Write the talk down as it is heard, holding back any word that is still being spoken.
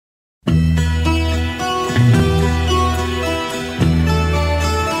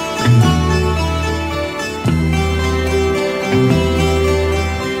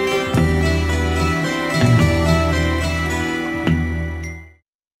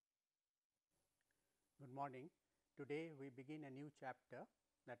morning. Today we begin a new chapter,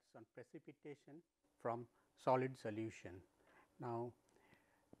 that is on precipitation from solid solution. Now,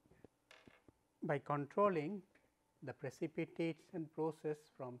 by controlling the precipitation process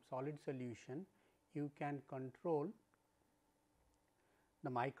from solid solution, you can control the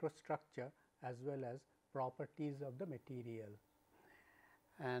microstructure as well as properties of the material.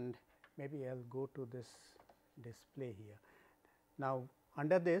 And maybe I will go to this display here. Now,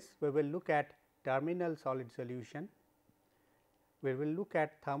 under this we will look at terminal solid solution, we will look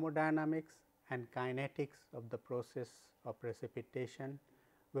at thermodynamics and kinetics of the process of precipitation,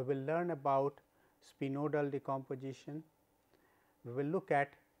 we will learn about spinodal decomposition, we will look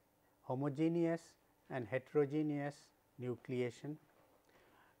at homogeneous and heterogeneous nucleation,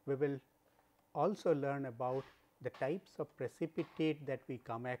 we will also learn about the types of precipitate that we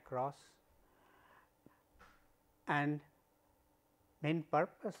come across, and main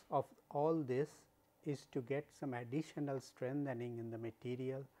purpose of all this is to get some additional strengthening in the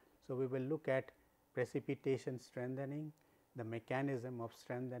material. So, we will look at precipitation strengthening, the mechanism of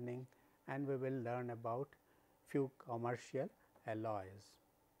strengthening, and we will learn about few commercial alloys.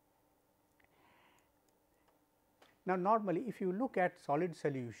 Now, normally if you look at solid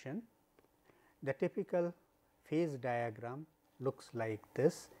solution, the typical phase diagram looks like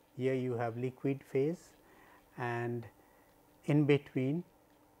this. Here you have liquid phase, and in between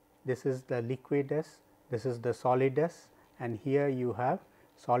this is the liquidus, this is the solidus, and here you have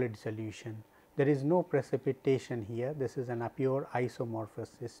solid solution. There is no precipitation here, this is a pure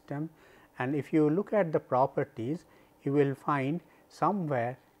isomorphous system, and if you look at the properties, you will find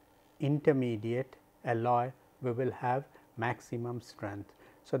somewhere intermediate alloy we will have maximum strength.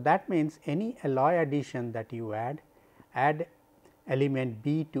 So, that means any alloy addition that you add element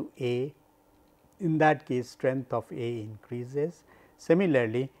B to A, in that case strength of A increases.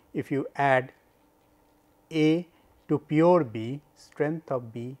 Similarly, if you add A to pure B, strength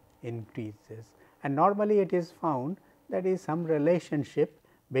of B increases, and normally it is found that is some relationship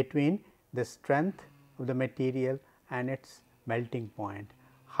between the strength of the material and its melting point.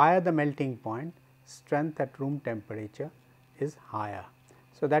 Higher the melting point, strength at room temperature is higher.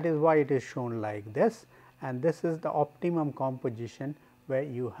 So, that is why it is shown like this, and this is the optimum composition where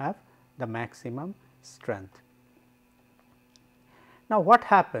you have the maximum strength. Now, what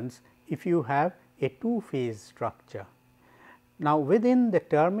happens if you have a two phase structure? Now, within the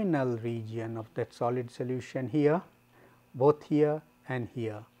terminal region of that solid solution here, both here and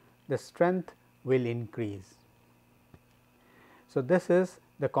here, the strength will increase. So, this is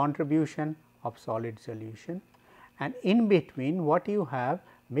the contribution of solid solution, and in between what you have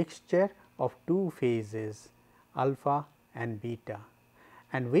mixture of two phases alpha and beta,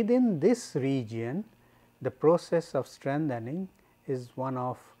 and within this region the process of strengthening is one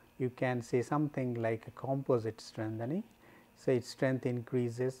of, you can say something like a composite strengthening. So, its strength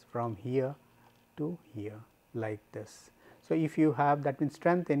increases from here to here like this. So, if you have, that means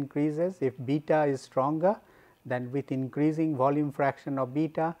strength increases, if beta is stronger, then with increasing volume fraction of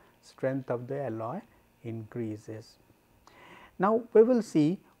beta, strength of the alloy increases. Now, we will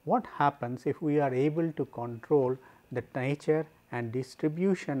see what happens if we are able to control the nature and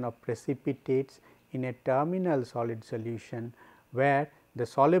distribution of precipitates in a terminal solid solution, where the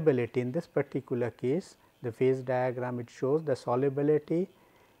solubility, in this particular case the phase diagram, it shows the solubility,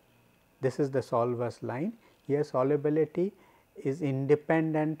 this is the solvus line, here solubility is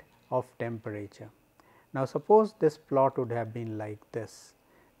independent of temperature. Now, suppose this plot would have been like this,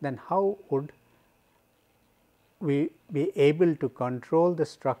 then how would we be able to control the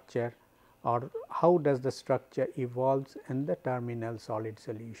structure, or how does the structure evolves in the terminal solid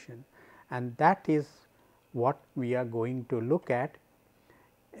solution, and that is what we are going to look at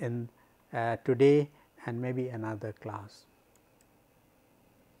in today and maybe another class.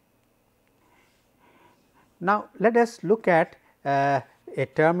 Now, let us look at a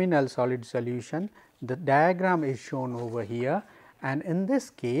terminal solid solution. The diagram is shown over here, and in this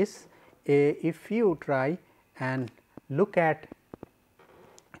case if you try and look at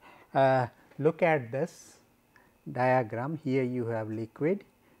this diagram, here you have liquid,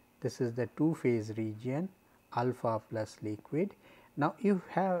 this is the two phase region alpha plus liquid. Now, you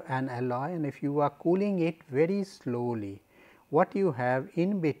have an alloy, and if you are cooling it very slowly, what you have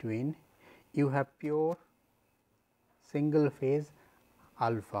in between, you have pure single phase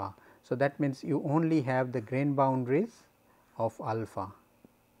alpha. So, that means you only have the grain boundaries of alpha,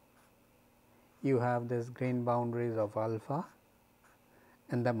 you have this grain boundaries of alpha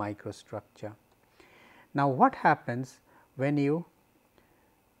in the microstructure. Now, what happens when you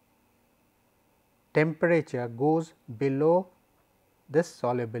temperature goes below this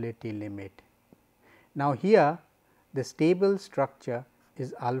solubility limit? Now, here the stable structure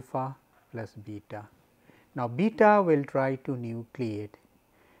is alpha plus beta. Now, beta will try to nucleate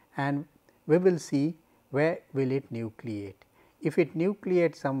and we will see where will it nucleate. If it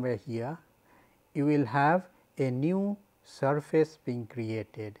nucleates somewhere here, you will have a new surface being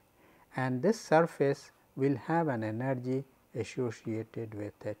created and this surface will have an energy associated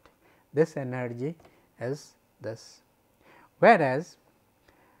with it. This energy is this. Whereas,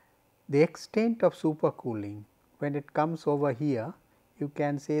 the extent of supercooling, when it comes over here, you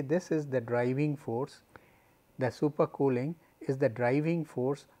can say this is the driving force, the supercooling is the driving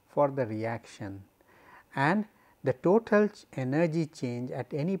force for the reaction and the total energy change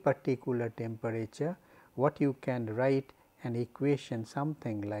at any particular temperature, what you can write an equation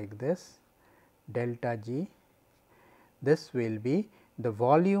something like this, delta G. This will be the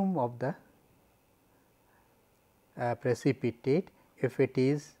volume of the precipitate. If it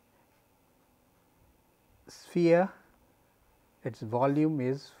is sphere, its volume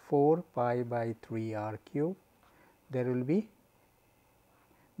is 4 pi by 3 r cube. There will be,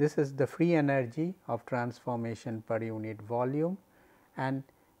 this is the free energy of transformation per unit volume and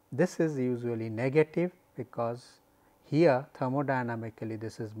this is usually negative because here thermodynamically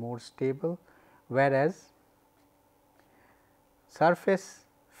this is more stable, whereas surface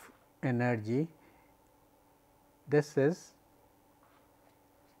energy, this is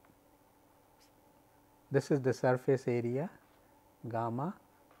the surface area gamma.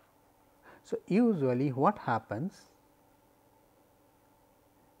 So, usually what happens,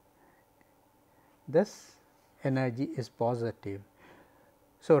 this energy is positive.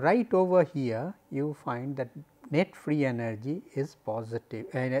 So, right over here you find that net free energy is positive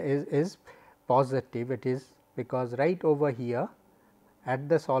is positive. It is because right over here at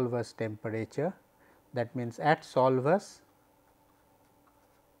the solver's temperature, that means at solver's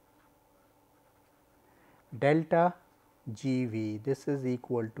delta G V, this is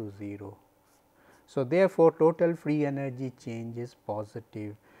equal to 0. So, therefore, total free energy change is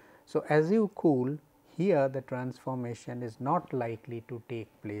positive. So, as you cool, here the transformation is not likely to take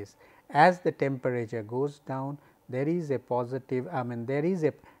place. As the temperature goes down, there is a positive, there is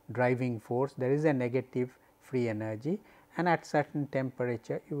a driving force, there is a negative free energy and at certain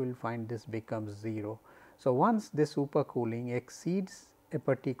temperature you will find this becomes 0. So, once this supercooling exceeds a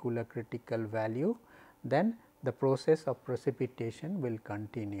particular critical value, then the process of precipitation will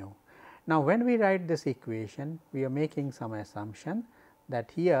continue. Now, when we write this equation, we are making some assumption that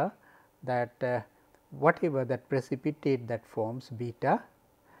here that whatever that precipitate that forms beta,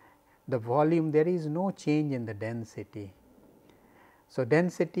 the volume, there is no change in the density. So,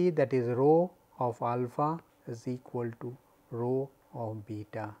 density, that is rho of alpha is equal to rho of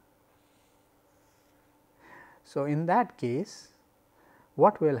beta. So, in that case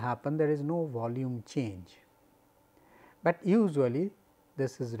what will happen, there is no volume change, but usually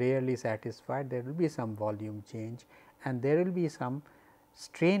this is rarely satisfied, there will be some volume change and there will be some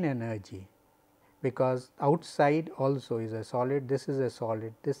strain energy, because outside also is a solid, this is a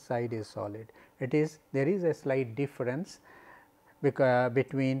solid, this side is solid. It is, there is a slight difference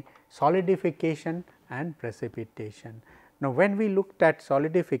between solidification and precipitation. Now, when we looked at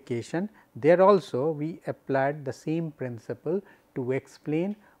solidification, there also we applied the same principle to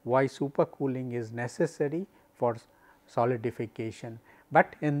explain why supercooling is necessary for solidification,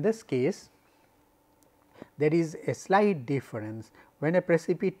 but in this case there is a slight difference. When a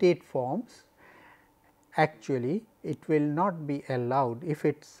precipitate forms, actually it will not be allowed, if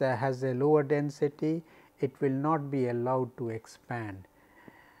it has a lower density, it will not be allowed to expand.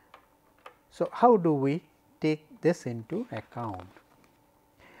 So, how do we take this into account?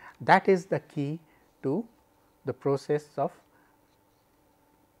 That is the key to the process of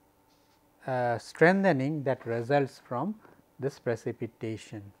strengthening that results from this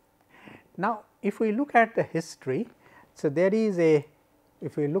precipitation. Now, if we look at the history, so there is a,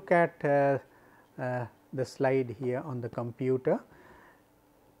 if we look at the slide here on the computer,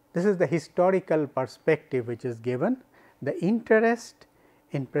 this is the historical perspective which is given. The interest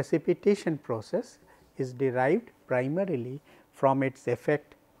in precipitation process is derived primarily from its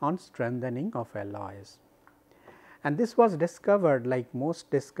effect on strengthening of alloys. And this was discovered, like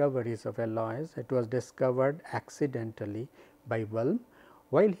most discoveries of alloys, it was discovered accidentally by Wilm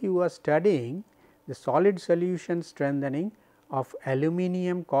while he was studying the solid solution strengthening of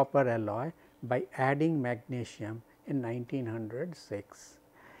aluminum copper alloy by adding magnesium in 1906.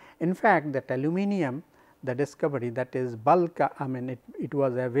 In fact, that aluminum, the discovery, that is bulk, it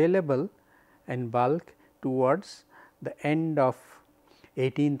was available in bulk towards the end of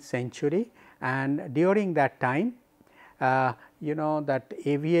 18th century, and during that time you know that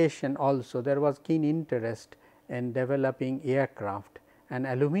aviation also, there was keen interest in developing aircraft, and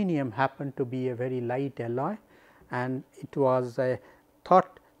aluminum happened to be a very light alloy, and it was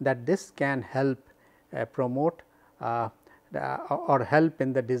thought that this can help promote or help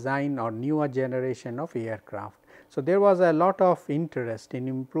in the design or newer generation of aircraft. So, there was a lot of interest in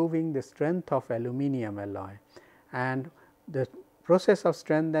improving the strength of aluminum alloy, and the process of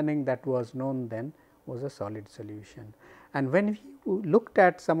strengthening that was known then was a solid solution. And when he looked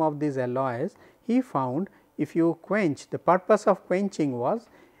at some of these alloys, he found if you quench, the purpose of quenching was,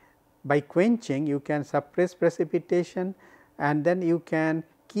 by quenching you can suppress precipitation, and then you can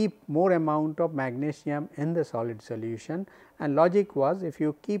keep more amount of magnesium in the solid solution, and logic was if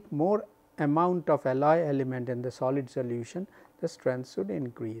you keep more amount of alloy element in the solid solution, the strength should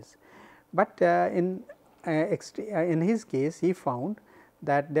increase. But in his case he found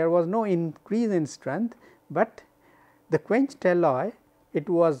that there was no increase in strength, but the quenched alloy, it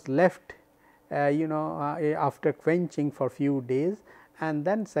was left after quenching for few days, and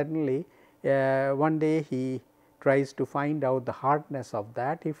then suddenly one day he tries to find out the hardness of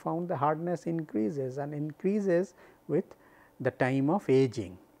that. He found the hardness increases and increases with the time of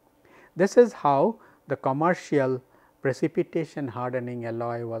aging. This is how the commercial precipitation hardening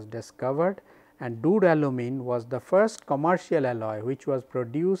alloy was discovered, and duralumin was the first commercial alloy which was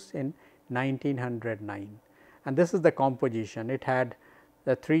produced in 1909. And this is the composition. It had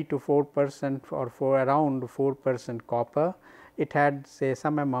the 3 to 4% or around 4% copper. It had say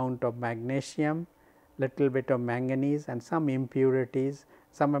some amount of magnesium, little bit of manganese and some impurities,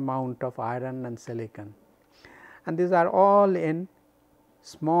 some amount of iron and silicon, and these are all in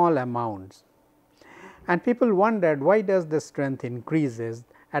small amounts. And people wondered why does the strength increases.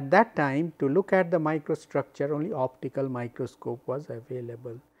 At that time, to look at the microstructure, only optical microscope was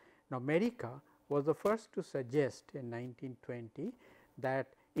available. Now, America was the first to suggest in 1920 that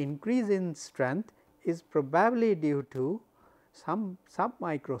increase in strength is probably due to some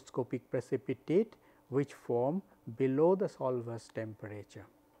submicroscopic precipitate which form below the solver's temperature.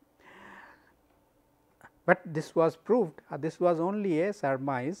 But this was proved, this was only a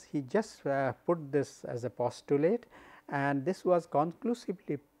surmise. He just put this as a postulate, and this was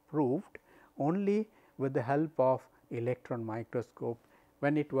conclusively proved only with the help of electron microscope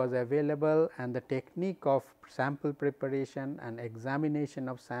when it was available, and the technique of sample preparation and examination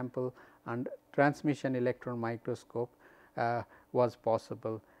of sample and transmission electron microscope was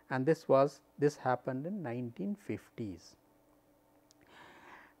possible, and this happened in 1950s.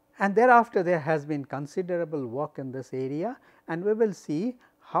 And thereafter there has been considerable work in this area, and we will see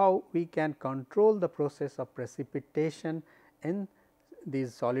how we can control the process of precipitation in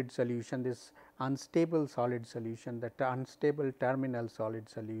these solid solution, this unstable solid solution, the unstable terminal solid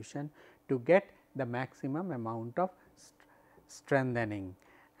solution, to get the maximum amount of strengthening.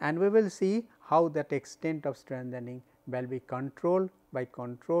 And we will see how that extent of strengthening will be controlled by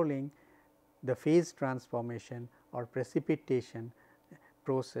controlling the phase transformation or precipitation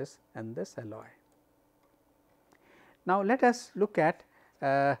process in this alloy. Now, let us look at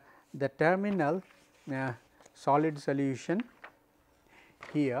the terminal solid solution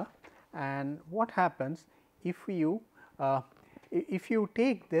here, and what happens if you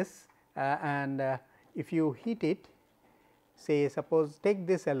take this and if you heat it, say suppose take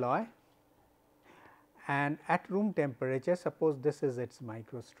this alloy and at room temperature, suppose this is its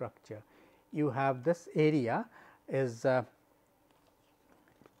microstructure. You have this area is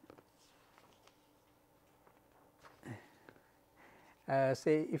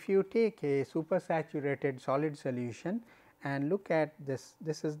say if you take a supersaturated solid solution and look at this,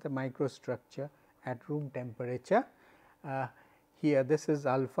 this is the microstructure at room temperature. Here this is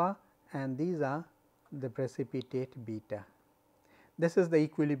alpha and these are the precipitate beta. This is the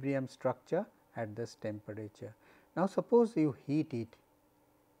equilibrium structure at this temperature. Now, suppose you heat it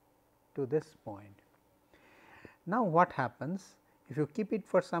to this point. Now, what happens if you keep it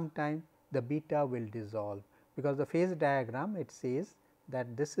for some time, the beta will dissolve, because the phase diagram it says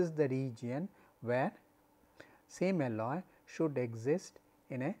that this is the region where same alloy should exist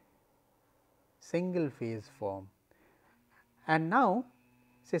in a single phase form. And now,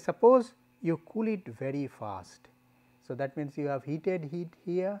 say suppose you cool it very fast. So, that means you have heated heat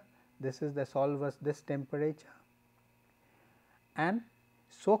here, this is the solver's this temperature, and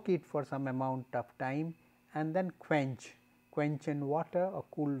soak it for some amount of time and then quench in water or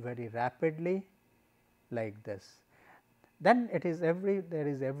cool very rapidly like this. Then it is there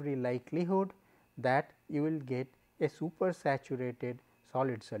is every likelihood that you will get a supersaturated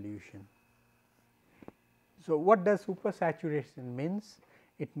solid solution. So, what does supersaturation means?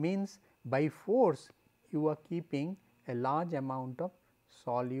 It means by force you are keeping a large amount of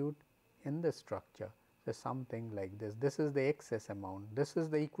solute in the structure. So, something like this. This is the excess amount, this is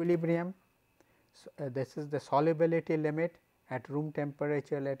the equilibrium, this is the solubility limit at room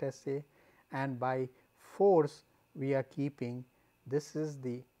temperature, let us say, and by force we are keeping this is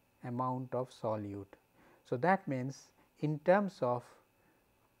the amount of solute. So, that means in terms of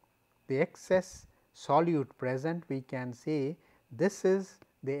the excess solute present, we can say this is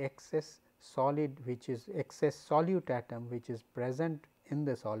the excess solid, which is excess solute atom which is present in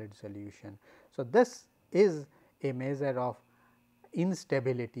the solid solution. So, this is a measure of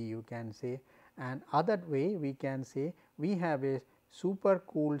instability, you can say, and other way we can say we have a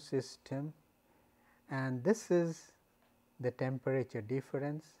supercooled system and this is the temperature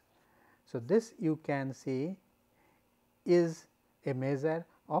difference. So, this you can say is a measure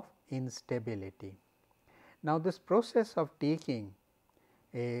of instability. Now, this process of taking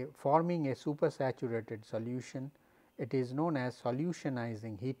forming a supersaturated solution, it is known as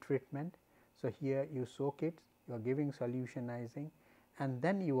solutionizing heat treatment. So, here you soak it, you are giving solutionizing and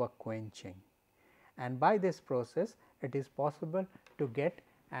then you are quenching, and by this process it is possible to get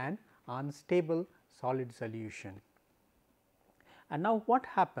an unstable solid solution. And now, what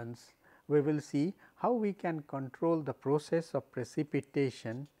happens? We will see how we can control the process of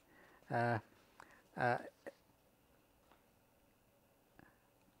precipitation and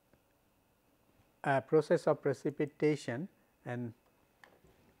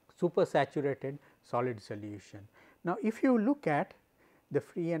supersaturated solid solution. Now, if you look at the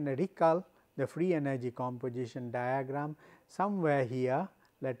free energy composition diagram somewhere here,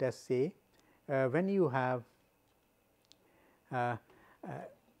 let us say when you have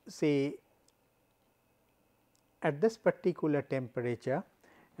say at this particular temperature,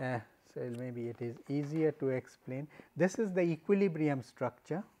 so maybe it is easier to explain. This is the equilibrium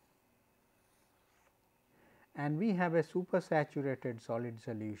structure and we have a supersaturated solid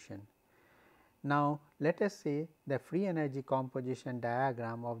solution. Now, let us say the free energy composition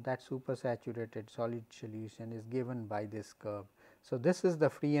diagram of that supersaturated solid solution is given by this curve. So, this is the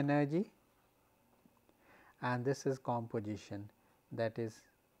free energy and this is composition, that is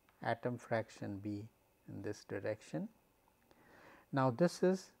atom fraction B in this direction. Now, this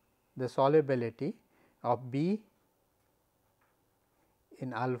is the solubility of B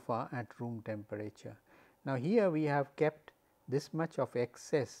in alpha at room temperature. Now, here we have kept this much of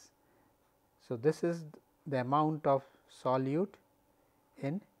excess. So, this is the amount of solute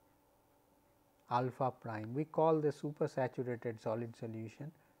in alpha prime. We call the supersaturated solid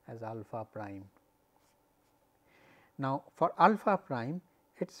solution as alpha prime. Now, for alpha prime,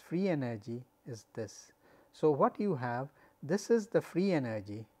 its free energy is this. So, what you have, this is the free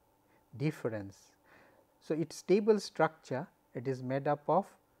energy difference. So, its stable structure, it is made up of,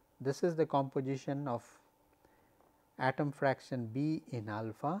 this is the composition of atom fraction B in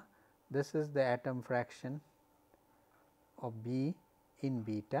alpha, this is the atom fraction of B in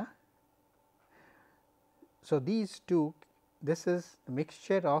beta. So, these two, this is the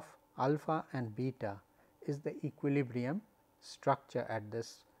mixture of alpha and beta is the equilibrium structure at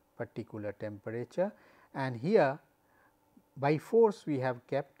this particular temperature, and here by force we have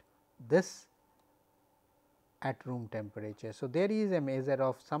kept this at room temperature. So, there is a measure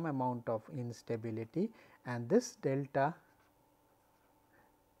of some amount of instability and this delta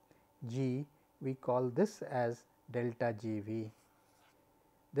G, we call this as delta G V.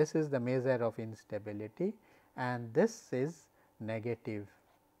 This is the measure of instability and this is negative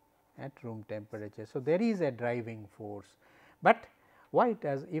at room temperature. So, there is a driving force, but why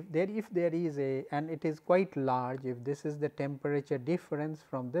does if there is a, and it is quite large, if this is the temperature difference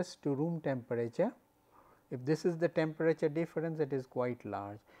from this to room temperature, if this is the temperature difference, it is quite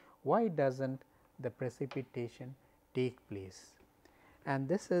large. Why does not the precipitation take place? And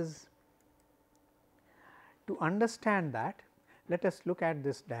this is, to understand that, let us look at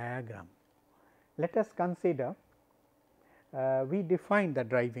this diagram. Let us consider we define the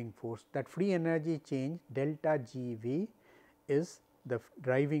driving force, that free energy change delta G V is the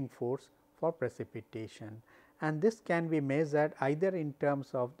driving force for precipitation, and this can be measured either in terms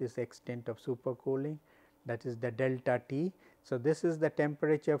of this extent of supercooling, that is the delta T. So, this is the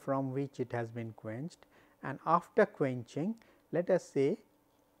temperature from which it has been quenched, and after quenching, let us say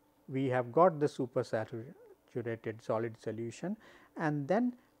we have got the supersaturated solid solution and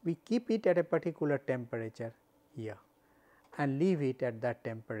then we keep it at a particular temperature here and leave it at that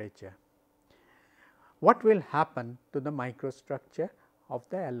temperature. What will happen to the microstructure of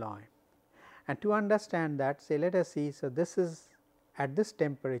the alloy? And to understand that, say let us see, so this is at this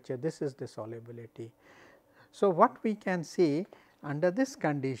temperature, this is the solubility. So, what we can say, under this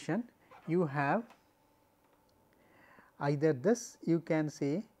condition you have either this you can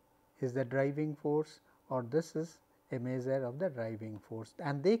say is the driving force or this is a measure of the driving force,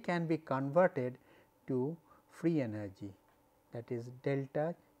 and they can be converted to free energy, that is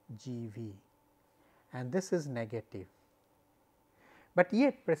delta G V, and this is negative. But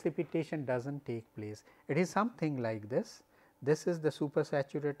yet precipitation does not take place. It is something like this. This is the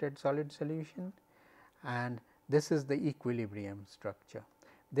supersaturated solid solution and this is the equilibrium structure.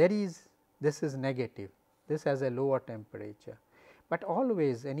 There is, this is negative, this has a lower temperature, but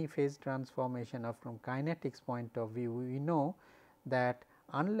always any phase transformation or from kinetics point of view, we know that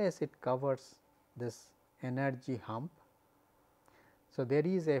unless it covers this energy hump. So, there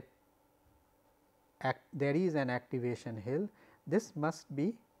is an activation hill, this must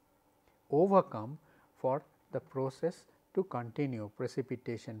be overcome for the process to continue,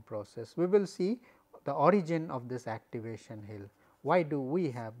 precipitation process. We will see the origin of this activation hill, why do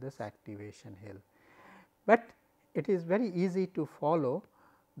we have this activation hill. But it is very easy to follow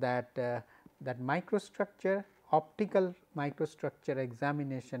that that microstructure, optical microstructure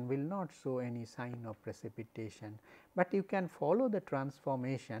examination will not show any sign of precipitation, but you can follow the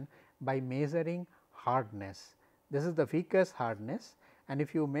transformation by measuring hardness. This is the viscous hardness, and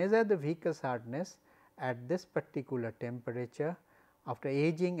if you measure the viscous hardness at this particular temperature after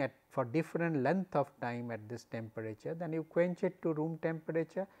aging at for different length of time at this temperature, then you quench it to room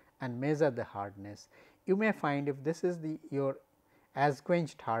temperature and measure the hardness. You may find if this is the your as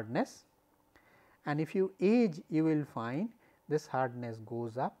quenched hardness, and if you age you will find this hardness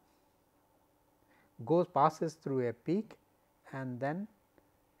goes up, passes through a peak and then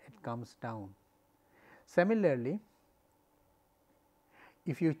it comes down. Similarly,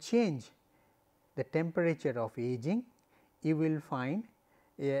 if you change the temperature of aging, you will find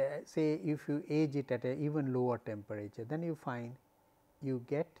say if you age it at an even lower temperature, then you find you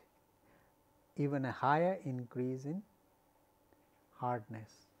get even a higher increase in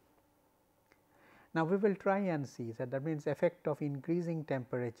hardness. Now, we will try and see that means effect of increasing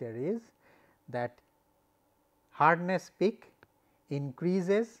temperature is that hardness peak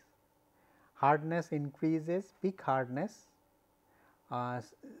increases, peak hardness,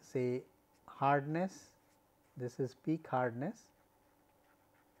 say hardness, this is peak hardness,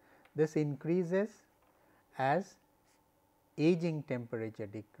 this increases as aging temperature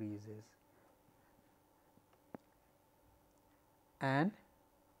decreases, and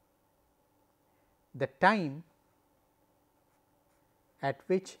the time at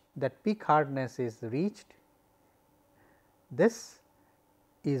which that peak hardness is reached, this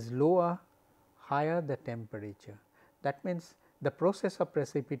is lower, higher the temperature. That means, the process of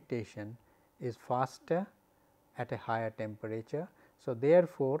precipitation is faster at a higher temperature. So,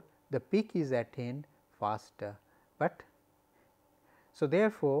 therefore, the peak is attained faster, but so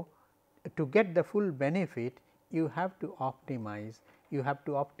therefore, to get the full benefit you have to optimize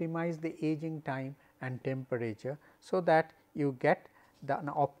the aging time and temperature, so that you get the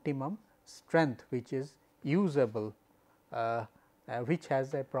optimum strength which is usable, which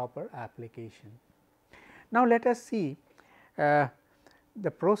has a proper application. Now, let us see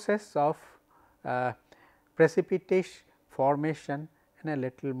the process of precipitation formation in a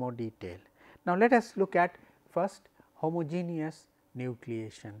little more detail. Now, let us look at first homogeneous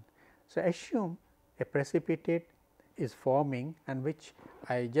nucleation. So, assume a precipitate is forming, and which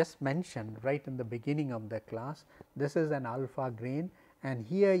I just mentioned right in the beginning of the class. This is an alpha grain and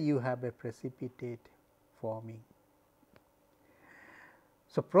here you have a precipitate forming.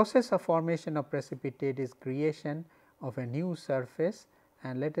 So, process of formation of precipitate is creation of a new surface,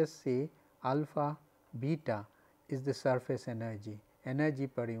 and let us say alpha beta is the surface energy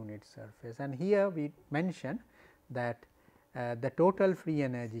per unit surface, and here we mention that the total free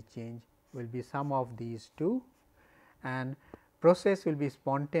energy change will be sum of these two, and process will be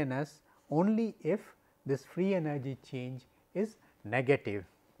spontaneous only if this free energy change is negative.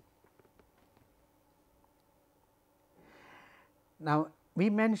 Now, we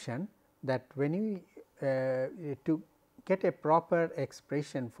mentioned that when we to get a proper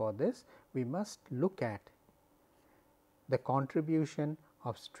expression for this, we must look at the contribution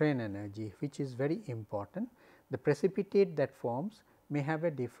of strain energy, which is very important. The precipitate that forms may have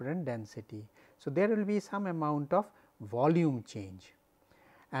a different density. So, there will be some amount of volume change,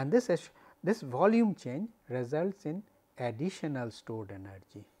 and this volume change results in additional stored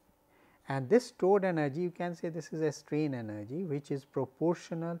energy, and this stored energy you can say this is a strain energy which is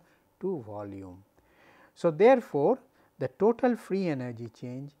proportional to volume. So, therefore, the total free energy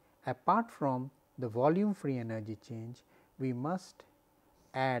change apart from the volume free energy change, we must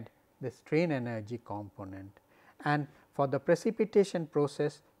add the strain energy component, and for the precipitation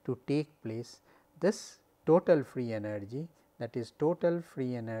process to take place, this total free energy, that is total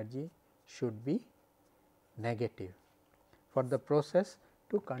free energy should be negative for the process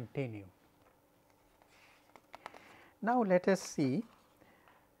to continue. Now, let us see,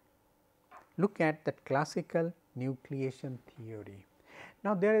 look at the classical nucleation theory.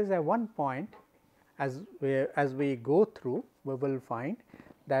 Now, there is a one point as we go through, we will find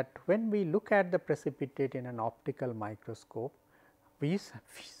that when we look at the precipitate in an optical microscope, we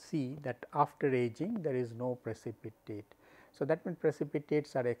see that after aging there is no precipitate. So, that means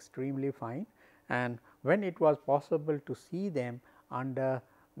precipitates are extremely fine, and when it was possible to see them under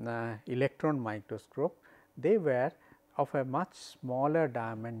electron microscope, they were of a much smaller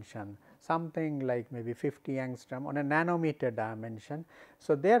dimension, something like maybe 50 angstrom on a nanometer dimension.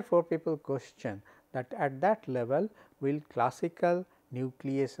 So, therefore, people question that at that level will classical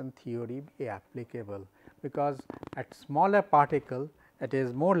nucleation theory be applicable, because at smaller particle it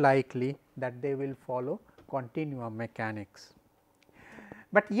is more likely that they will follow continuum mechanics.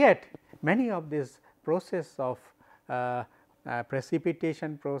 But yet many of these process of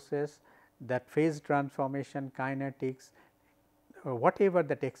precipitation process, that phase transformation kinetics, whatever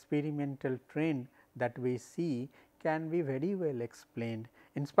that experimental trend that we see can be very well explained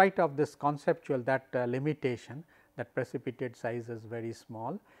in spite of this conceptual that limitation that precipitate size is very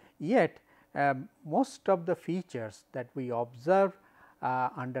small. Yet most of the features that we observe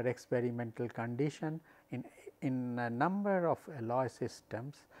under experimental condition in a number of alloy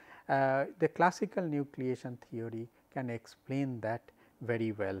systems, the classical nucleation theory can explain that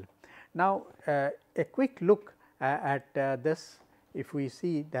very well. Now, a quick look at this, if we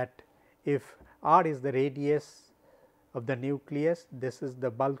see that if r is the radius of the nucleus, this is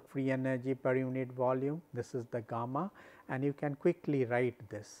the bulk free energy per unit volume, this is the gamma, and you can quickly write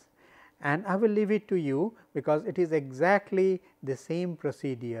this. And I will leave it to you, because it is exactly the same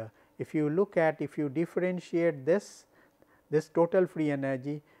procedure. If you look at, if you differentiate this total free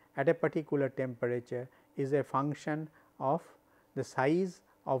energy at a particular temperature is a function of the size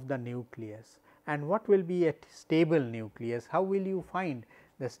of the nucleus. And what will be a stable nucleus? How will you find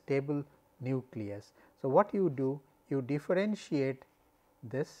the stable nucleus? So, what you do, you differentiate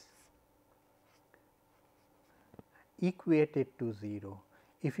this, equate it to 0.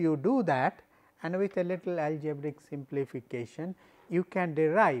 If you do that, and with a little algebraic simplification, you can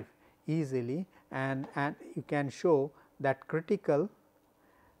derive easily, and you can show that critical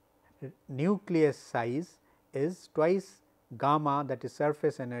nucleus size is twice gamma, that is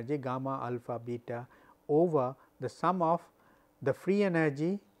surface energy, gamma alpha beta, over the sum of the free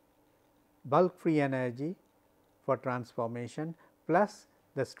energy, bulk free energy for transformation plus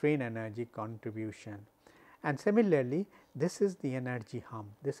the strain energy contribution. And similarly, this is the energy hum,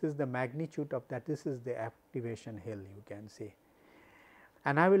 this is the magnitude of that, this is the activation hill, you can say.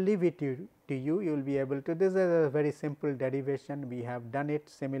 And I will leave it to you, you will be able to, this is a very simple derivation, we have done it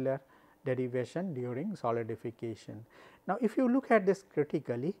similar derivation during solidification. Now, if you look at this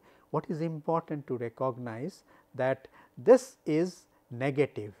critically, what is important to recognize that this is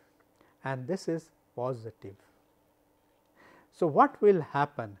negative and this is positive. So, what will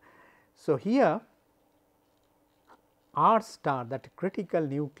happen? So, here r star, that critical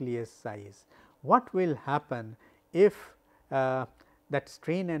nucleus size, what will happen if that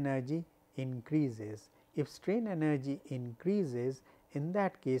strain energy increases? If strain energy increases, in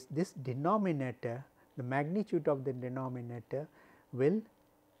that case this denominator, the magnitude of the denominator will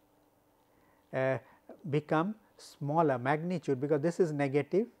become smaller magnitude, because this is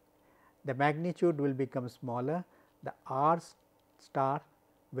negative, the magnitude will become smaller, the r star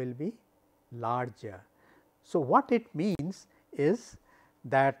will be larger. So, what it means is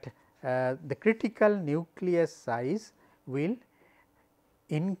that the critical nucleus size will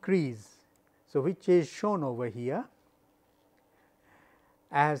increase. So, which is shown over here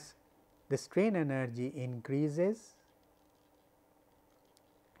as the strain energy increases,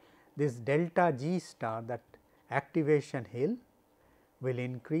 this delta G star, that activation hill will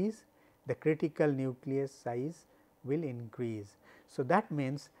increase, the critical nucleus size will increase. So, that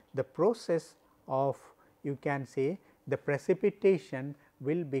means the process of, you can say, the precipitation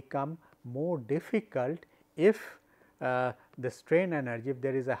will become more difficult if the strain energy, if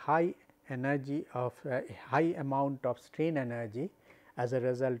there is a high energy of high amount of strain energy as a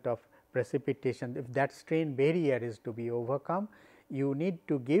result of precipitation, if that strain barrier is to be overcome, you need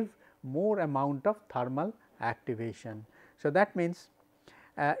to give more amount of thermal activation. So, that means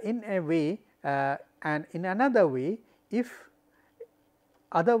in a way, and in another way, if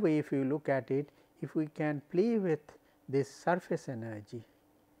you look at it, if we can play with this surface energy,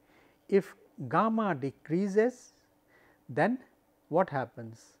 if gamma decreases, then what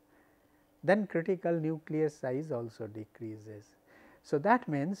happens? then critical nucleus size also decreases. So, that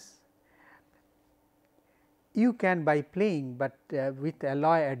means you can by playing, but with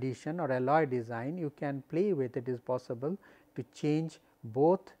alloy addition or alloy design you can play with it is possible to change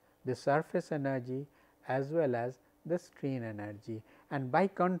both the surface energy as well as the strain energy, and by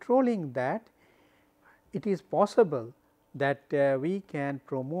controlling that it is possible that we can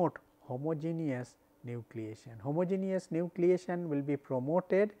promote homogeneous nucleation. Homogeneous nucleation will be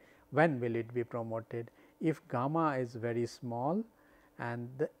promoted. When will it be promoted? If gamma is very small and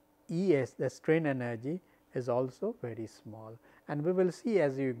the ES, the strain energy, is also very small, and we will see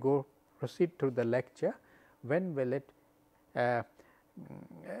as you go proceed through the lecture when will it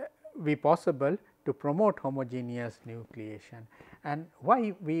be possible to promote homogeneous nucleation. And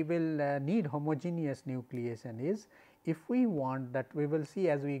why we will need homogeneous nucleation is, if we want that, we will see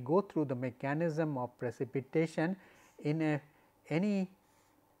as we go through the mechanism of precipitation in any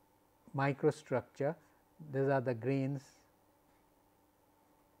microstructure. These are the grains,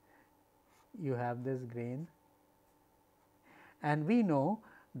 you have this grain, and we know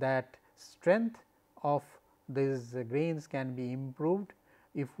that strength of these grains can be improved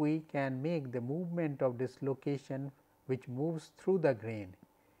if we can make the movement of dislocation which moves through the grain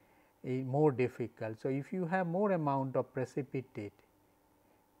more difficult. So, if you have more amount of precipitate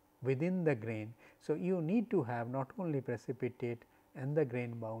within the grain, so you need to have not only precipitate in the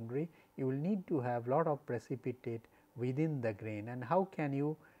grain boundary, you will need to have lot of precipitate within the grain. And how can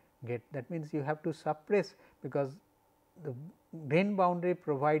you get that? Means you have to suppress, because the grain boundary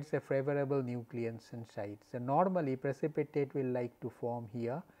provides a favorable nucleation site. So, normally precipitate will like to form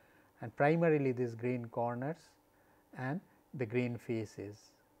here, and primarily these grain corners and the grain faces.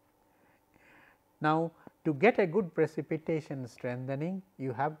 Now, to get a good precipitation strengthening,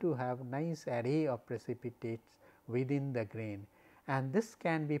 you have to have nice array of precipitates within the grain, and this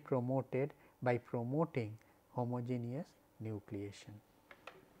can be promoted by promoting homogeneous nucleation.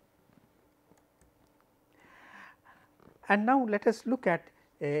 And now, let us look at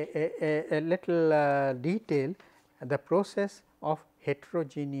a little detail the process of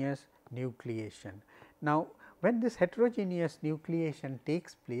heterogeneous nucleation. Now, when this heterogeneous nucleation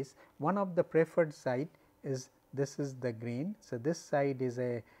takes place, one of the preferred site is, this is the grain. So, this side is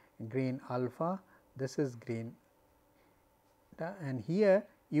a grain alpha, this is grain, and here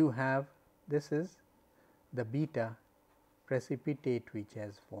you have, this is the beta precipitate which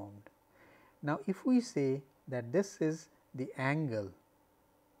has formed. Now, if we say that this is the angle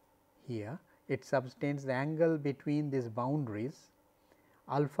here, it subtends the angle between these boundaries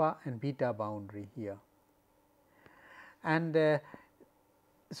alpha and beta boundary here, and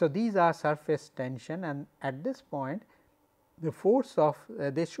so these are surface tension, and at this point the force of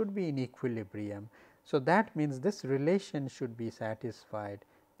they should be in equilibrium. So, that means this relation should be satisfied,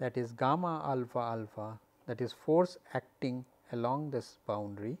 that is gamma alpha alpha, that is force acting along this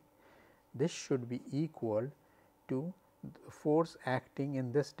boundary, this should be equal to the force acting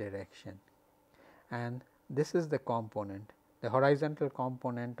in this direction, and this is the component, the horizontal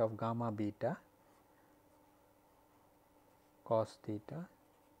component of gamma beta cos theta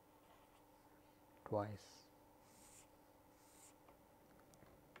twice.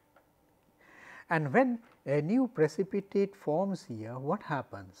 And when a new precipitate forms here, what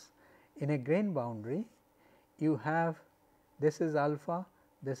happens? In a grain boundary, you have, this is alpha,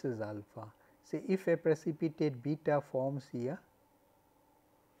 this is alpha. Say if a precipitate beta forms here,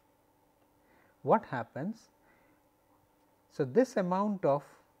 what happens? So, this amount of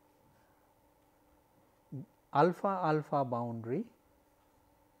alpha alpha boundary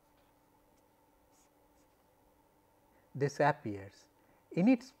disappears. In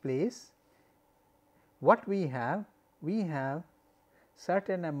its place, what we have? We have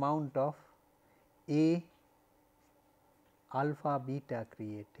certain amount of A alpha beta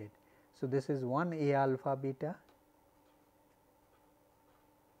created. So, this is one A alpha beta,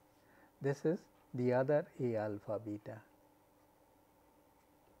 this is the other A alpha beta,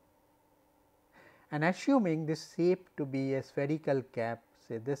 and assuming this shape to be a spherical cap,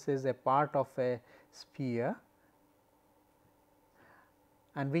 say this is a part of a sphere,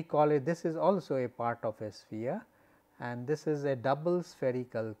 and we call it, this is also a part of a sphere, and this is a double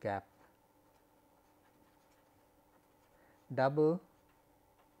spherical cap, double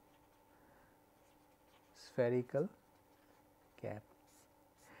spherical cap.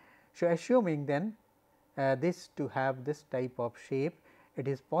 So, assuming then this to have this type of shape, it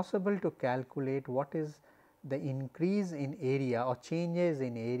is possible to calculate what is the increase in area or changes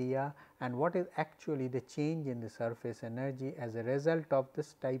in area, and what is actually the change in the surface energy as a result of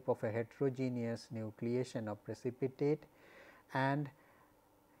this type of a heterogeneous nucleation of precipitate. And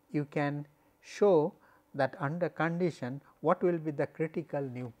you can show that under condition what will be the critical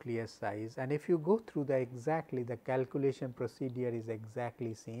nucleus size, and if you go through the calculation procedure is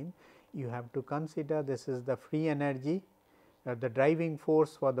exactly same. You have to consider this is the free energy, the driving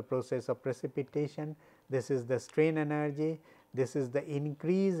force for the process of precipitation, this is the strain energy, this is the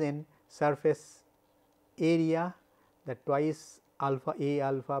increase in surface area, that twice alpha A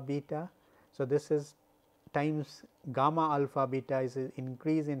alpha beta. So, this is times gamma alpha beta is an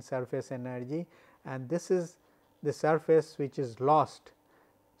increase in surface energy, and this is the surface which is lost.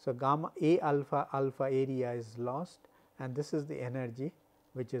 So, gamma A alpha alpha area is lost, and this is the energy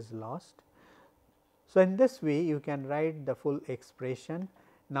which is lost. So, in this way you can write the full expression.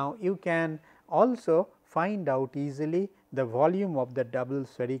 Now, you can also find out easily the volume of the double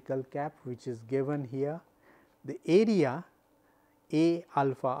spherical cap which is given here. The area A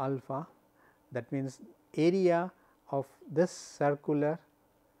alpha alpha, that means area of this circular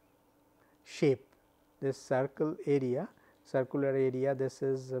shape, this circular area, this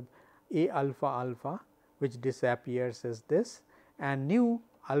is A alpha alpha, which disappears as this, and new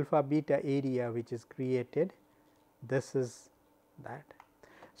alpha beta area which is created, this is that.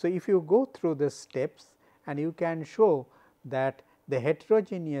 So, if you go through the steps and you can show that the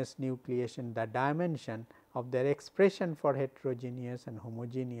heterogeneous nucleation, the dimension of their expression for heterogeneous and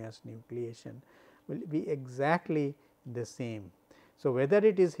homogeneous nucleation will be exactly the same. So, whether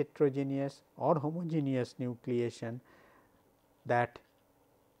it is heterogeneous or homogeneous nucleation, that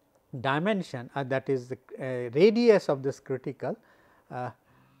dimension that is the radius of this critical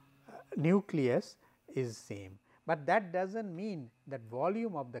nucleus is same, but that does not mean that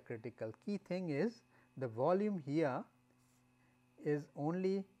volume of the critical. Key thing is the volume here is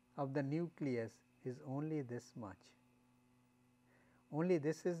only of the nucleus is only this much, only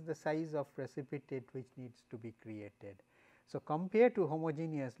this is the size of precipitate which needs to be created. So, compared to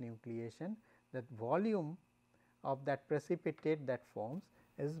homogeneous nucleation, that volume of that precipitate that forms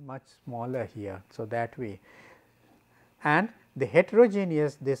is much smaller here. So, that way, and the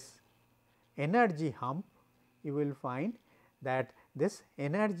heterogeneous, this energy hump, you will find that this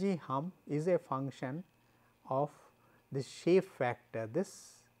energy hump is a function of this shape factor.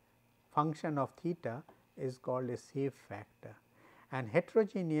 This function of theta is called a shape factor, and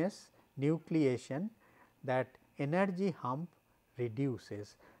heterogeneous nucleation, that energy hump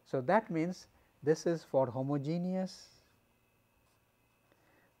reduces. So, that means this is for homogeneous,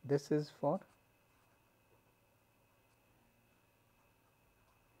 this is for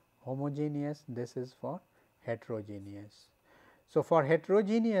homogeneous, this is for heterogeneous. So, for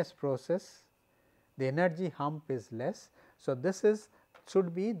heterogeneous process the energy hump is less. So, this is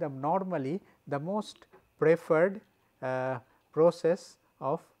should be the normally the most preferred process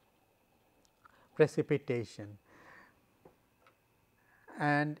of precipitation,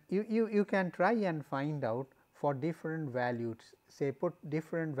 and you can try and find out for different values, say put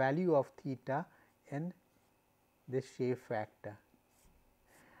different value of theta in this shape factor,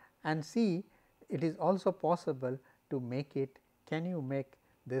 and see it is also possible to make it. Can you make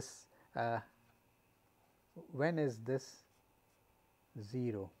this when is this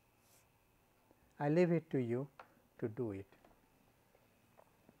 0? I leave it to you to do it.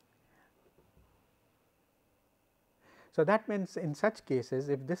 So, that means in such cases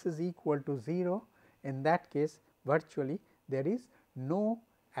if this is equal to 0, in that case virtually there is no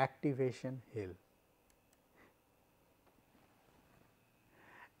activation hill.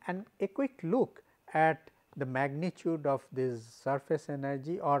 And a quick look at the magnitude of this surface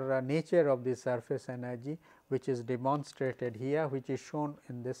energy or nature of this surface energy, which is demonstrated here, which is shown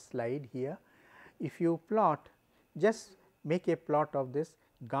in this slide here. If you plot, just make a plot of this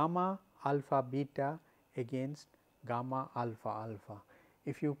gamma alpha beta against gamma alpha alpha.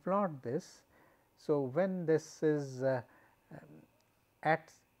 If you plot this, so when this is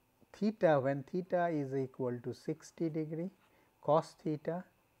at theta, when theta is equal to 60 degree, cos theta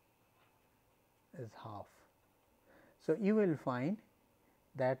is half. So, you will find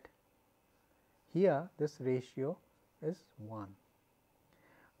that here this ratio is 1,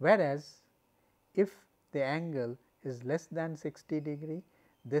 whereas if the angle is less than 60 degree,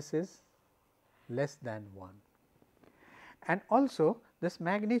 this is less than 1. And also this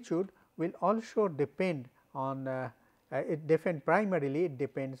magnitude will also depend on primarily it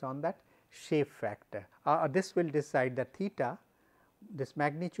depends on that shape factor. This will decide the theta, this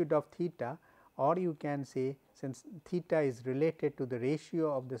magnitude of theta, or you can say since theta is related to the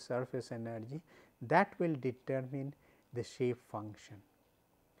ratio of the surface energy, that will determine the shape function.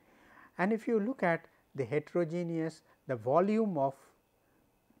 And if you look at the heterogeneous, the volume of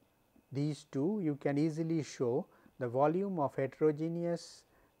these two, you can easily show the volume of heterogeneous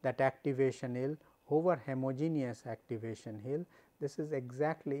that activation hill over homogeneous activation hill, this is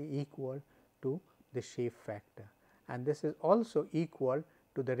exactly equal to the shape factor, and this is also equal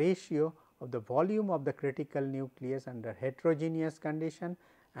to the ratio of the volume of the critical nucleus under heterogeneous condition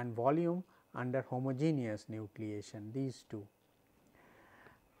and volume under homogeneous nucleation, these two.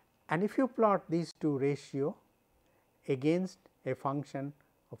 And if you plot these two ratio against a function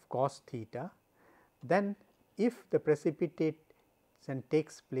of cos theta, then if the precipitation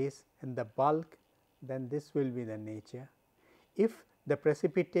takes place in the bulk, then this will be the nature. If the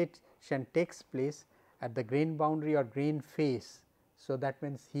precipitation takes place at the grain boundary or grain face, so that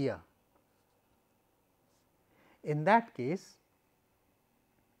means here, in that case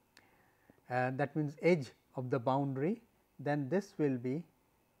that means edge of the boundary, then this will be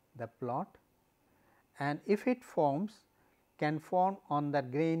the plot, and if it can form on the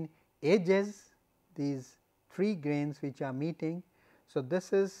grain edges, these 3 grains which are meeting. So,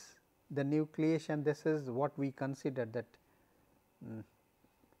 this is the nucleation, this is what we consider that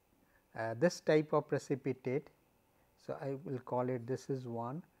this type of precipitate. So, I will call it, this is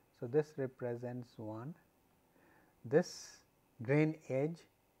 1. So, this represents 1, this grain edge,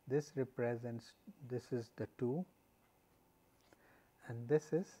 this represents, this is the 2, and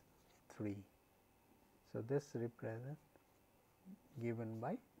this is 3. So, this represents given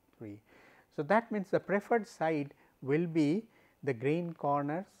by 3. So, that means the preferred site will be the grain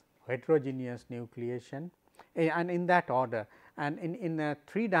corners, heterogeneous nucleation, and in that order, and in a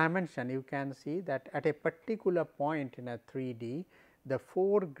 3 dimension you can see that at a particular point in a 3D, the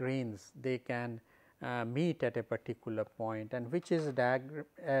 4 grains they can meet at a particular point, and which is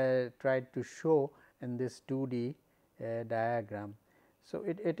tried to show in this 2D diagram. So,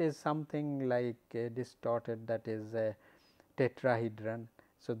 it is something like distorted, that is a tetrahedron.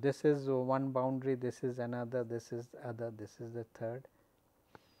 So, this is one boundary, this is another, this is other, this is the third,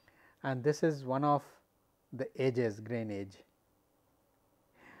 and this is one of the edges, grain edge.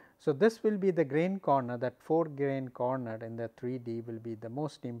 So, this will be the grain corner, that 4 grain corner in the 3D will be the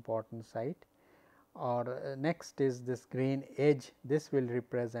most important site, or next is this grain edge, this will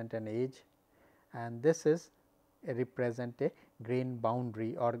represent an edge, and this is represent a grain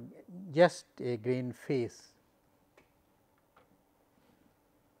boundary or just a grain face.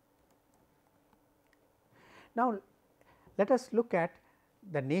 Now, let us look at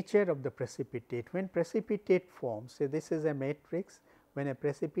the nature of the precipitate. When precipitate forms, say this is a matrix, when a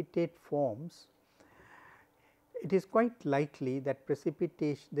precipitate forms, it is quite likely that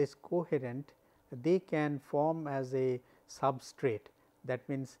precipitation, this coherent, they can form as a substrate. That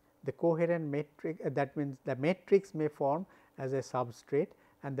means, the coherent matrix, that means the matrix may form as a substrate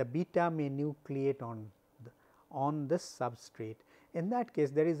and the beta may nucleate on this substrate. In that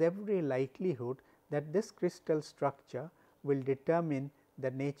case, there is every likelihood that this crystal structure will determine the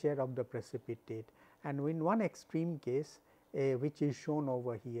nature of the precipitate, and in one extreme case which is shown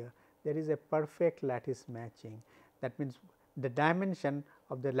over here, there is a perfect lattice matching. That means, the dimension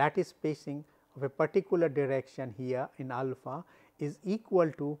of the lattice spacing of a particular direction here in alpha is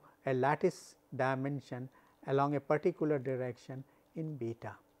equal to a lattice dimension along a particular direction in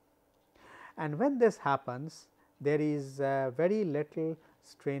beta. And when this happens, there is very little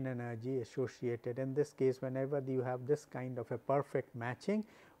strain energy associated. In this case, whenever you have this kind of a perfect matching,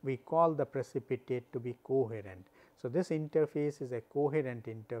 we call the precipitate to be coherent. So, this interface is a coherent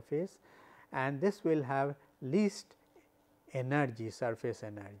interface, and this will have least energy, surface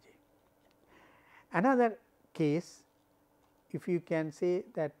energy. Another case, if you can say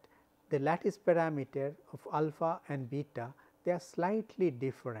that the lattice parameter of alpha and beta, they are slightly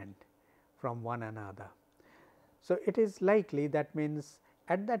different from one another. So, it is likely, that means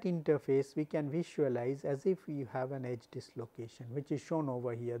at that interface we can visualize as if you have an edge dislocation, which is shown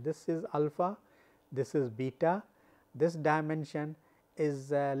over here. This is alpha, this is beta, this dimension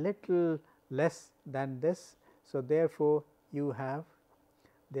is a little less than this. So, therefore, you have,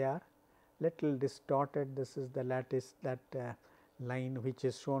 they are little distorted. This is the lattice, that line which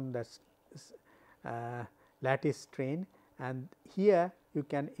is shown, that lattice strain, and here you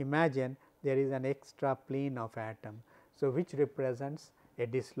can imagine there is an extra plane of atom. So, which represents a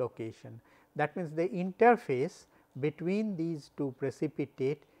dislocation. That means, the interface between these two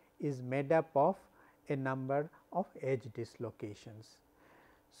precipitate is made up of a number of edge dislocations.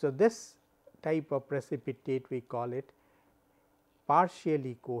 So, this type of precipitate we call it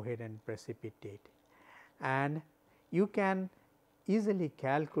partially coherent precipitate, and you can easily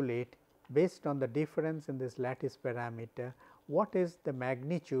calculate based on the difference in this lattice parameter what is the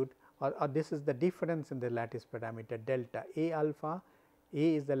magnitude, or this is the difference in the lattice parameter delta. A alpha,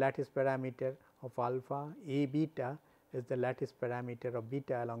 A is the lattice parameter of alpha, A beta, is the lattice parameter of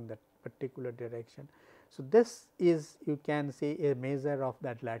beta along that particular direction. So, this is you can say a measure of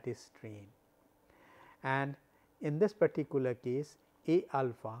that lattice strain, and in this particular case A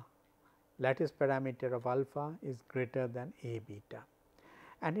alpha, lattice parameter of alpha is greater than A beta,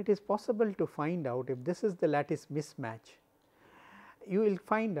 and it is possible to find out if this is the lattice mismatch. You will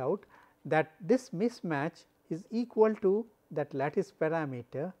find out that this mismatch is equal to that lattice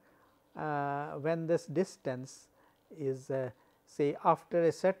parameter when this distance is say after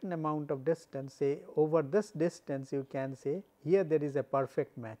a certain amount of distance, say over this distance you can say here there is a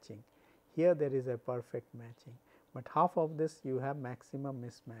perfect matching, here there is a perfect matching, but half of this you have maximum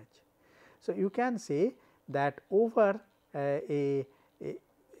mismatch. So, you can say that over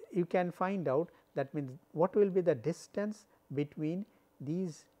you can find out, that means what will be the distance between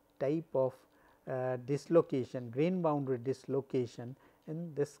these type of dislocation, grain boundary dislocation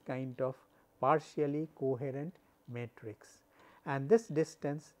in this kind of partially coherent matrix, and this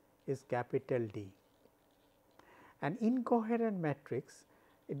distance is capital D. An incoherent matrix,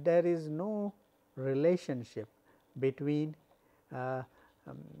 there is no relationship between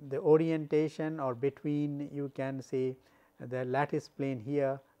the orientation or between you can say the lattice plane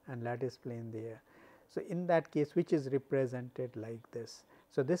here and lattice plane there. So, in that case which is represented like this.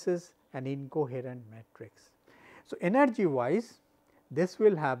 So, this is an incoherent matrix. So, energy wise this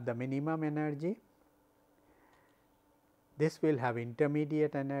will have the minimum energy, this will have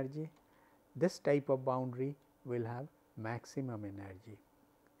intermediate energy, this type of boundary will have maximum energy.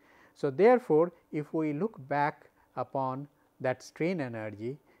 So, therefore, if we look back upon that strain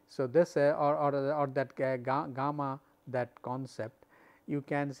energy, so this or that gamma, that concept, you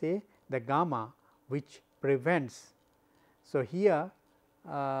can say the gamma which prevents. So, here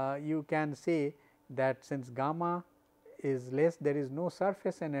you can say that since gamma is less, there is no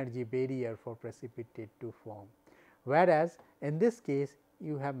surface energy barrier for precipitate to form, whereas in this case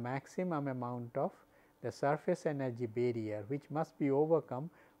you have maximum amount of the surface energy barrier which must be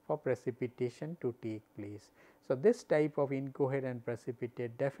overcome for precipitation to take place. So, this type of incoherent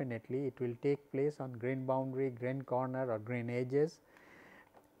precipitate definitely it will take place on grain boundary, grain corner or grain edges,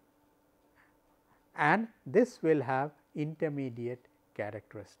 and this will have intermediate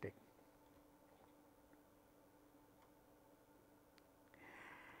characteristic.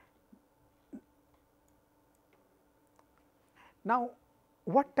 Now,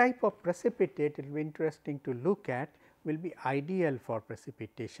 what type of precipitate it will be interesting to look at will be ideal for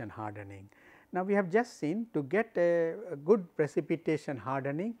precipitation hardening. Now, we have just seen to get a good precipitation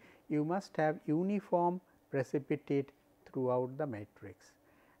hardening, you must have uniform precipitate throughout the matrix,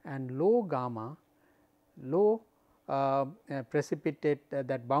 and low gamma, low precipitate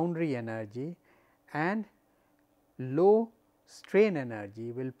that boundary energy and low strain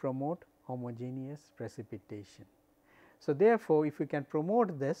energy will promote homogeneous precipitation. So, therefore, if you can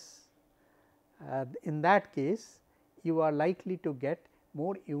promote this, in that case you are likely to get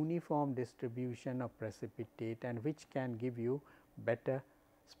more uniform distribution of precipitate, and which can give you better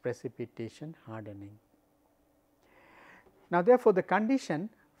precipitation hardening. Now, therefore, the condition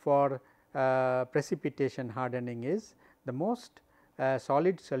for precipitation hardening is the most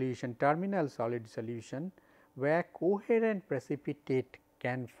solid solution, terminal solid solution, where coherent precipitate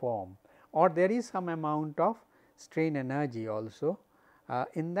can form, or there is some amount of strain energy also.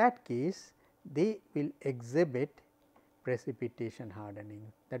 In that case they will exhibit precipitation hardening.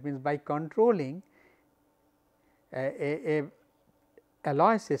 That means, by controlling a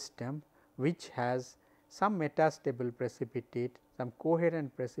alloy system which has some metastable precipitate, some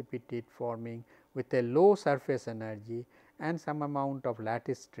coherent precipitate forming with a low surface energy and some amount of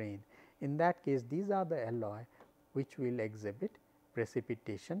lattice strain. In that case, these are the alloy which will exhibit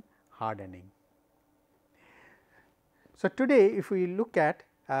precipitation hardening. So, today if we look at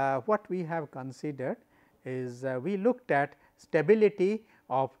what we have considered is we looked at stability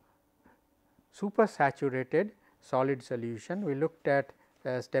of supersaturated solid solution, we looked at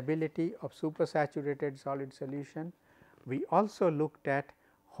stability of supersaturated solid solution, we also looked at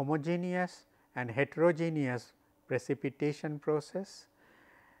homogeneous and heterogeneous precipitation process,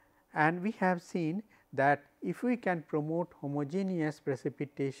 and we have seen that if we can promote homogeneous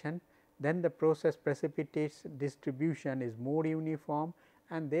precipitation, then the process precipitation distribution is more uniform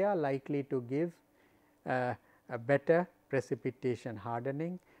and they are likely to give a better precipitation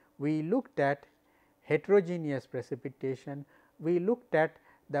hardening. We looked at heterogeneous precipitation, we looked at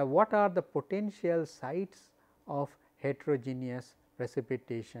the what are the potential sites of heterogeneous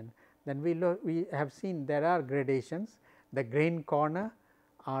precipitation. Then we have seen there are gradations. The grain corner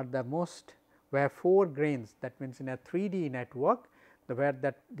are the most, where 4 grains, that means in a 3D network, where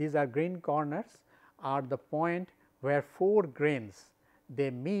that these are grain corners are the point where 4 grains they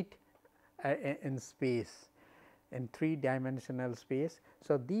meet in space, in 3-dimensional space.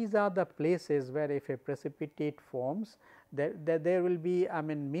 So, these are the places where if a precipitate forms, there will be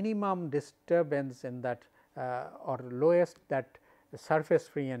minimum disturbance in that or lowest that surface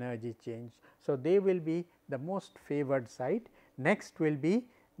free energy change. So, they will be the most favored site. Next will be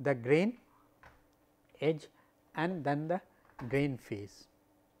the grain edge and then the grain face.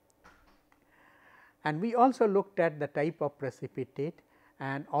 And we also looked at the type of precipitate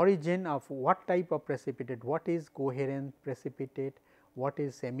and origin of what type of precipitate, what is coherent precipitate, what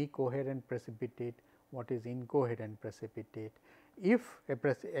is semi coherent precipitate, what is incoherent precipitate.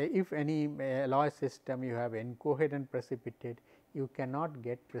 If any alloy system you have incoherent precipitate, you cannot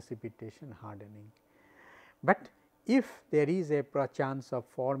get precipitation hardening. But if there is a chance of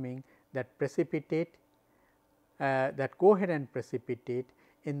forming that precipitate, that coherent precipitate,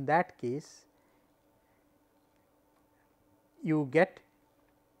 in that case you get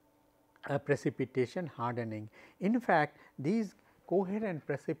a precipitation hardening. In fact, these coherent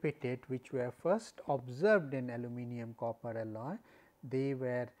precipitate which were first observed in aluminum copper alloy, they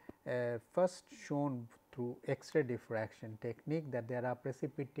were first shown through X-ray diffraction technique, that there are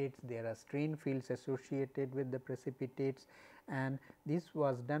precipitates, there are strain fields associated with the precipitates, and this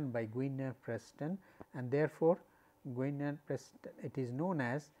was done by Guinness-Preston, and therefore, Guinness-Preston, it is known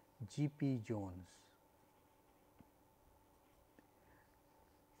as G.P. Jones.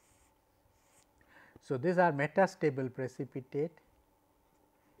 So, these are metastable precipitate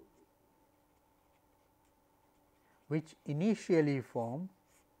which initially form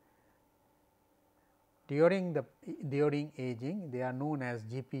during aging. They are known as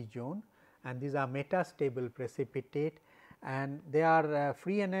G.P. Jones, and these are metastable precipitate, and their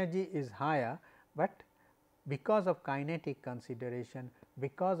free energy is higher, but because of kinetic consideration,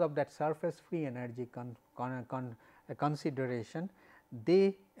 because of that surface free energy consideration,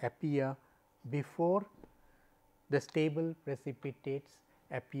 they appear before the stable precipitates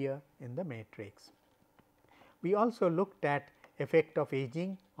appear in the matrix. We also looked at effect of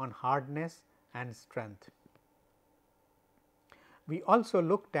aging on hardness and strength. We also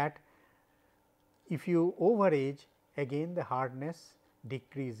looked at if you overage, again the hardness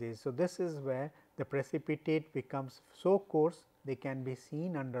decreases. So, this is where the precipitate becomes so coarse they can be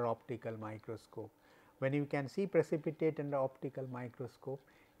seen under optical microscope. When you can see precipitate under optical microscope,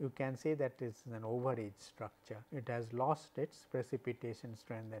 you can say that it is an overage structure, it has lost its precipitation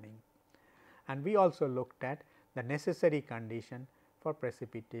strengthening. And we also looked at the necessary condition for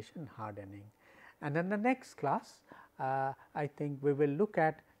precipitation hardening. And in the next class, I think we will look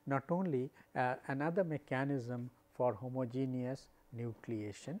at not only another mechanism for homogeneous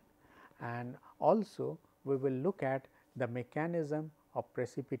nucleation, and also we will look at the mechanism of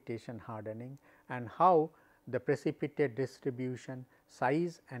precipitation hardening and how the precipitate distribution,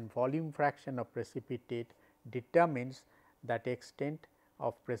 size and volume fraction of precipitate determines that extent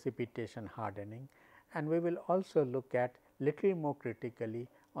of precipitation hardening. And we will also look at little more critically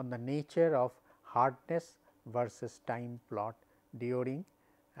on the nature of hardness versus time plot during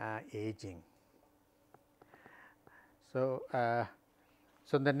aging. So,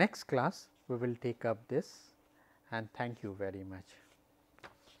 in the next class we will take up this, and thank you very much.